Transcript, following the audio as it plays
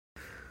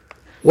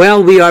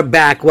Well, we are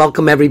back.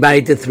 Welcome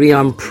everybody to 3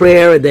 on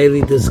Prayer, a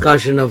daily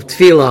discussion of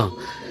Tefillah.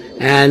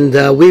 And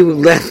we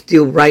left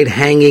you right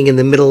hanging in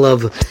the middle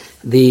of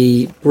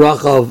the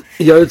bracha of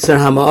Yotzer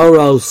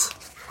Hamaoros,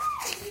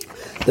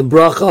 the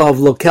bracha of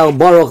Lokel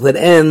Baruch that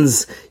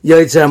ends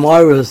Yotzer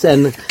Hamaoros,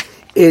 and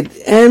it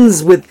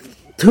ends with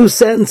two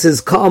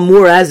sentences,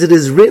 Ka'amur, as it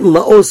is written,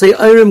 La'osei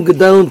Orim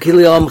Gedolim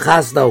Kili Olam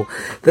Chasdo,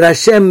 that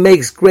Hashem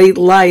makes great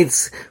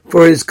lights,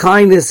 for His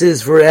kindness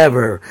is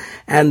forever.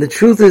 And the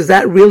truth is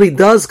that really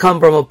does come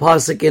from a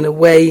pasuk in a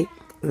way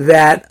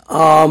that,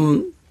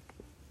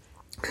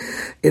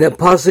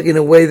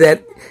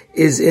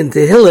 is in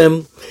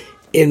Tehillim,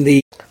 in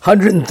the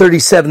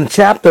 137th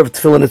chapter of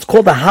Tefillin. It's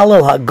called the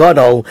Hallel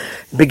HaGadol.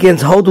 It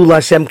begins Hodu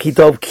Lashem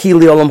Kitov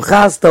Kili Olam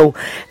Chasdo,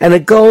 and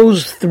it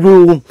goes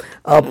through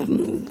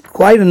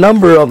quite a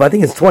number of, I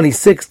think it's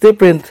 26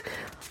 different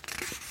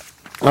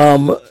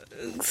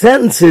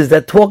sentences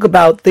that talk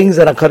about things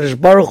that HaKadosh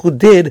Baruch Hu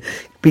did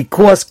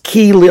because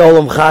Kili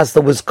Olam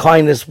Chasdo, His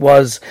kindness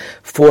was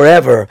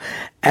forever.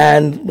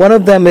 And one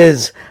of them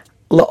is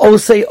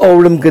La'osei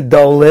Orim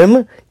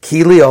Gedolim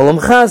Kili Olam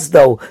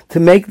Chasdo, to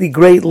make the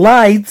great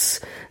lights,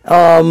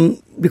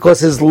 because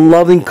His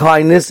loving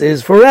kindness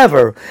is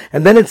forever.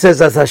 And then it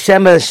says, as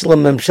Hashemesh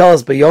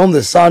L'Memshalas B'Yom,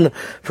 the sun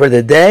for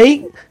the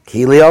day,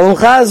 Kili Olam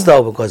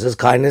Chasdo, because His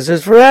kindness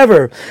is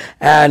forever.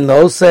 And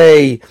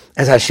La'osei,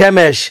 as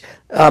Hashemesh,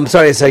 as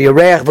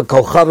Yareach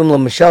V'Kochavim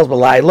L'Memshalas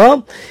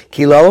B'Layla,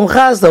 Kili Olam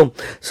Chasdo.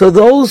 So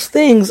those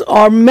things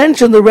are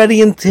mentioned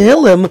already in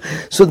Tehillim,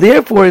 so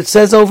therefore it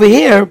says over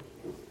here,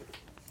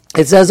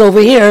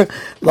 La'osei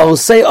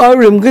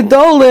Orim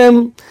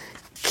Gedolim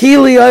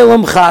Kili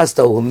Olam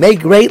Chasdo, who make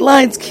great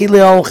lights, Kili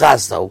Olam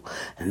Chasdo.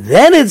 And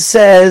then it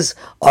says,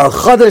 Ar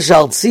Chodesh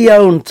Al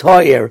Tzion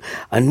Toyer,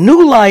 a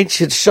new light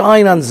should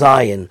shine on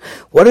Zion.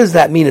 What does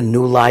that mean, a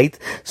new light?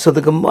 So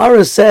the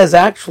Gemara says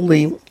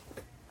actually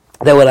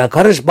that when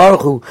HaKadosh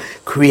Baruch Hu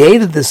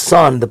created the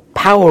sun, the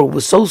power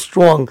was so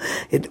strong,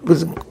 it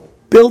was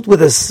built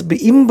with us,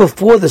 even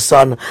before the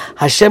sun,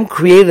 Hashem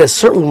created a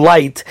certain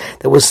light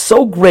that was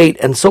so great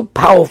and so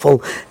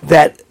powerful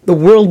that the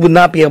world would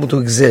not be able to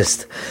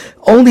exist.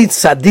 Only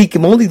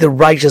tzaddikim, only the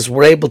righteous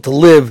were able to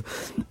live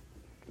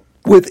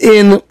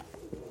within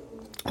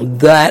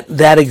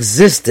that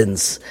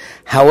existence.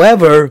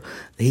 However,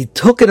 He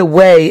took it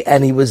away,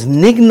 and He was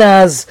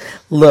nignaz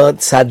la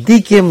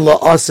tzaddikim la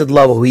asid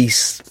lavo. He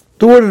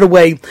stored it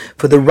away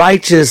for the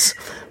righteous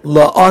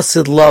la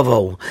asid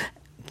lavo,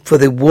 for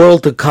the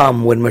world to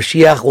come, when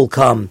Mashiach will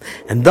come.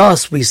 And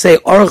thus we say,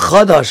 Or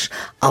Chodesh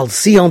Al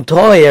Tzion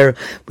Toyer,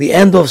 we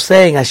end off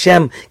saying,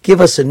 Hashem, give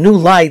us a new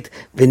light,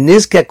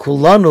 V'nizke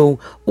Kulanu,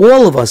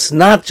 all of us,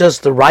 not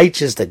just the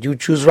righteous, that you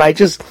choose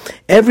righteous,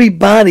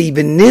 everybody,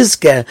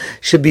 V'nizke,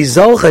 should be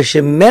Zocha,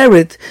 should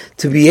merit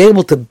to be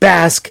able to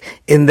bask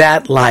in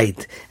that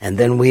light. And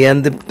then we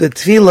end the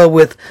tefillah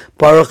with,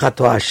 Baruch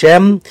Atah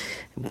Hashem,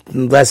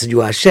 blessed you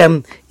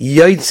Hashem,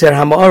 Yotzer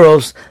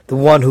Hamaoros, the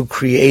one who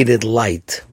created light.